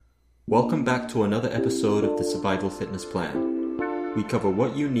Welcome back to another episode of the Survival Fitness Plan. We cover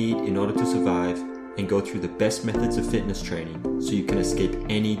what you need in order to survive and go through the best methods of fitness training so you can escape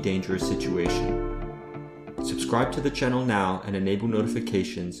any dangerous situation. Subscribe to the channel now and enable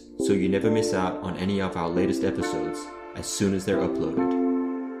notifications so you never miss out on any of our latest episodes as soon as they're uploaded.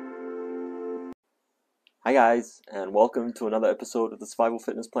 Hi guys, and welcome to another episode of the Survival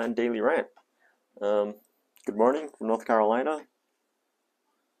Fitness Plan Daily Rant. Good morning from North Carolina.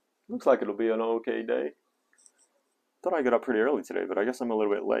 Looks like it'll be an okay day. Thought I got up pretty early today, but I guess I'm a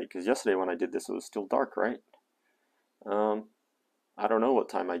little bit late because yesterday when I did this it was still dark, right? I don't know what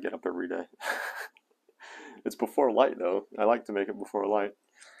time I get up every day. It's before light though. I like to make it before light.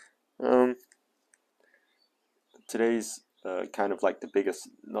 Today's kind of like the biggest,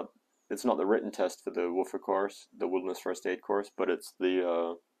 it's not the written test for the WFR course, the Wilderness First Aid course, but it's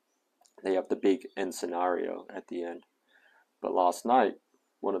the they have the big end scenario at the end. But last night,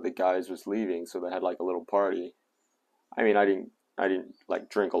 one of the guys was leaving, so they had like a little party. I mean, I didn't like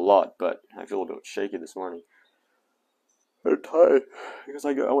drink a lot, but I feel a bit shaky this morning. I'm tired because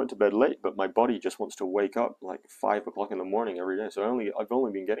I went to bed late, but my body just wants to wake up like 5 o'clock in the morning every day. So I've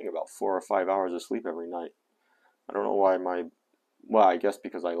only been getting about 4 or 5 hours of sleep every night. I don't know why well, I guess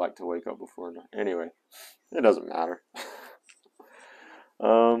because I like to wake up before night. Anyway, it doesn't matter.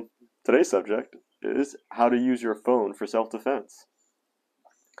 Today's subject is how to use your phone for self-defense.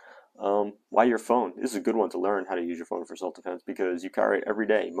 Why your phone? This is a good one to learn how to use your phone for self-defense because you carry it every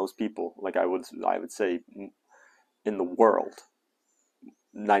day. Most people, like I would say, in the world,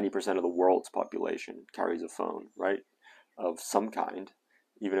 90% of the world's population carries a phone, right, of some kind,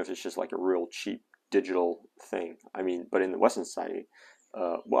 even if it's just like a real cheap digital thing. I mean, but in the Western society,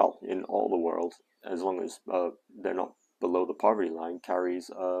 well, in all the world, as long as they're not below the poverty line, carries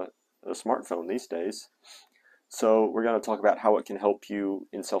a smartphone these days. So we're going to talk about how it can help you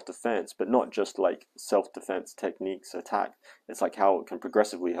in self-defense, but not just like self-defense techniques, attack. It's like how it can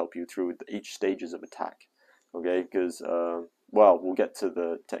progressively help you through each stages of attack. Okay, because, well, we'll get to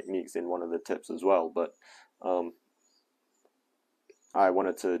the techniques in one of the tips as well, but I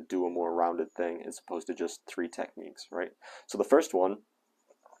wanted to do a more rounded thing as opposed to just 3 techniques, right? So the first one,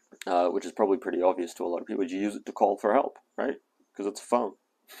 which is probably pretty obvious to a lot of people, is you use it to call for help, right? Because it's a phone.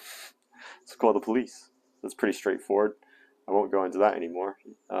 It's call the police. That's pretty straightforward. I won't go into that anymore.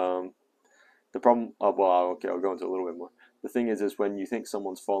 The problem, well, okay, I'll go into a little bit more. The thing is when you think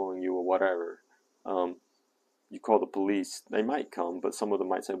someone's following you or whatever, you call the police. They might come, but some of them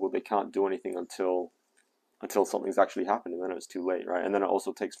might say, well, they can't do anything until something's actually happened, and then it's too late, right? And then it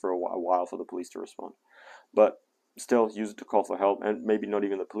also takes for a while for the police to respond. But still, use it to call for help, and maybe not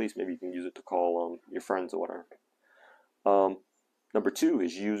even the police. Maybe you can use it to call your friends or whatever. Number 2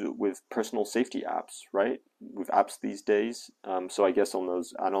 is use it with personal safety apps, right? With apps these days. So I guess on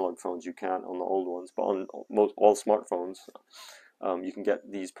those analog phones you can't, on the old ones, but on all smartphones, you can get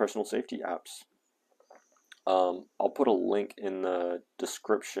these personal safety apps. I'll put a link in the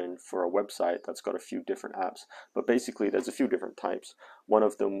description for a website that's got a few different apps. But basically, there's a few different types. One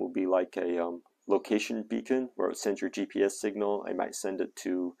of them will be like a location beacon where it sends your GPS signal. I might send it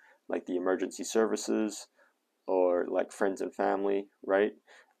to like the emergency services or like friends and family, right?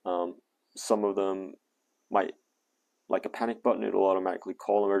 Some of them might, like a panic button, it'll automatically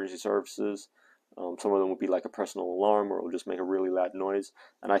call emergency services. Some of them will be like a personal alarm, or it'll just make a really loud noise.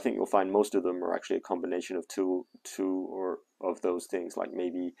 And I think you'll find most of them are actually a combination of two or of those things. Like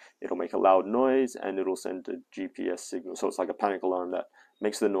maybe it'll make a loud noise and it'll send a GPS signal. So it's like a panic alarm that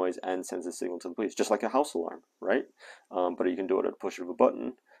makes the noise and sends a signal to the police, just like a house alarm, right? But you can do it at a push of a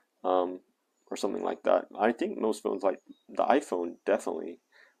button. Or something like that. I think most phones, like the iPhone, definitely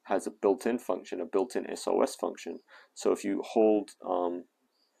has a built-in function, a built-in SOS function. So if you hold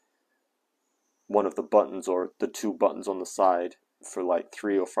one of the buttons or the 2 buttons on the side for like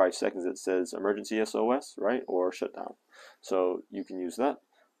 3 or 5 seconds, it says emergency SOS, right? Or shutdown. So you can use that.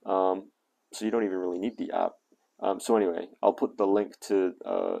 So you don't even really need the app. So anyway, I'll put the link to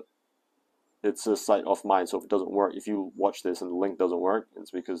it's a site off mine, so if it doesn't work, if you watch this and the link doesn't work, it's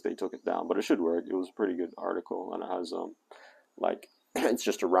because they took it down. But it should work. It was a pretty good article, and it has like it's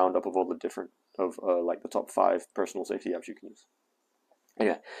just a roundup of all the different like the top 5 personal safety apps you can use.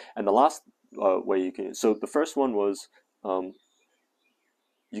 Anyway, and the last way you can, so the first one was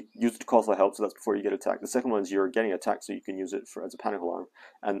you use it to call for help, so that's before you get attacked. The second one is you're getting attacked, so you can use it as a panic alarm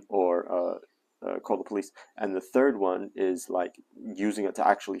and or call the police. And the third one is like using it to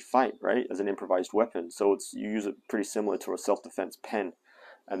actually fight, right, as an improvised weapon. So you use it pretty similar to a self-defense pen.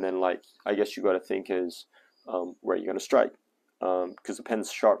 And then like I guess you got to think is where you're going to strike, because the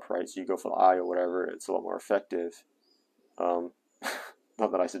pen's sharp, right? So you go for the eye or whatever. It's a lot more effective.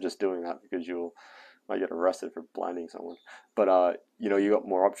 Not that I suggest doing that because you might get arrested for blinding someone. But you know, you got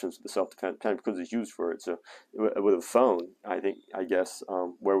more options with the self-defense pen because it's used for it. So with a phone, I guess,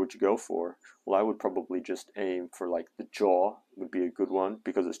 where would you go for? Well, I would probably just aim for like the jaw would be a good one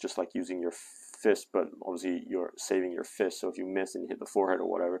because it's just like using your fist, but obviously you're saving your fist. So if you miss and you hit the forehead or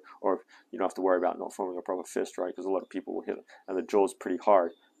whatever, or you don't have to worry about not forming a proper fist, right? Because a lot of people will hit it, and the jaw's pretty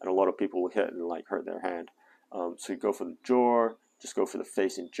hard, and a lot of people will hit and like hurt their hand. So you go for the jaw, just go for the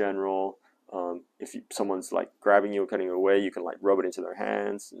face in general. If someone's like grabbing you or cutting you away, you can like rub it into their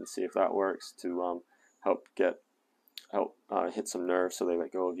hands and see if that works to help hit some nerves so they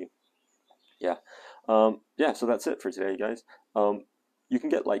let go of you. Yeah, so that's it for today, guys. You can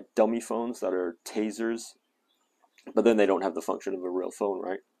get like dummy phones that are tasers, but then they don't have the function of a real phone,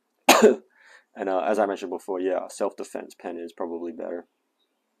 right? And as I mentioned before, yeah, a self-defense pen is probably better.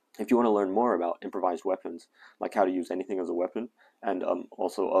 If you want to learn more about improvised weapons, like how to use anything as a weapon, and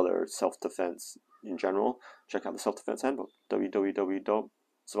also other self-defense in general, check out the Self-Defense Handbook,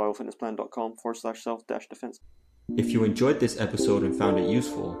 www.survivalfitnessplan.com/self-defense. If you enjoyed this episode and found it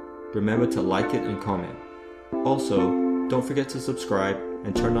useful, remember to like it and comment. Also, don't forget to subscribe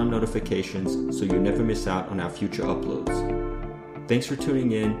and turn on notifications so you never miss out on our future uploads. Thanks for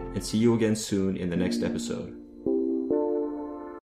tuning in, and see you again soon in the next episode.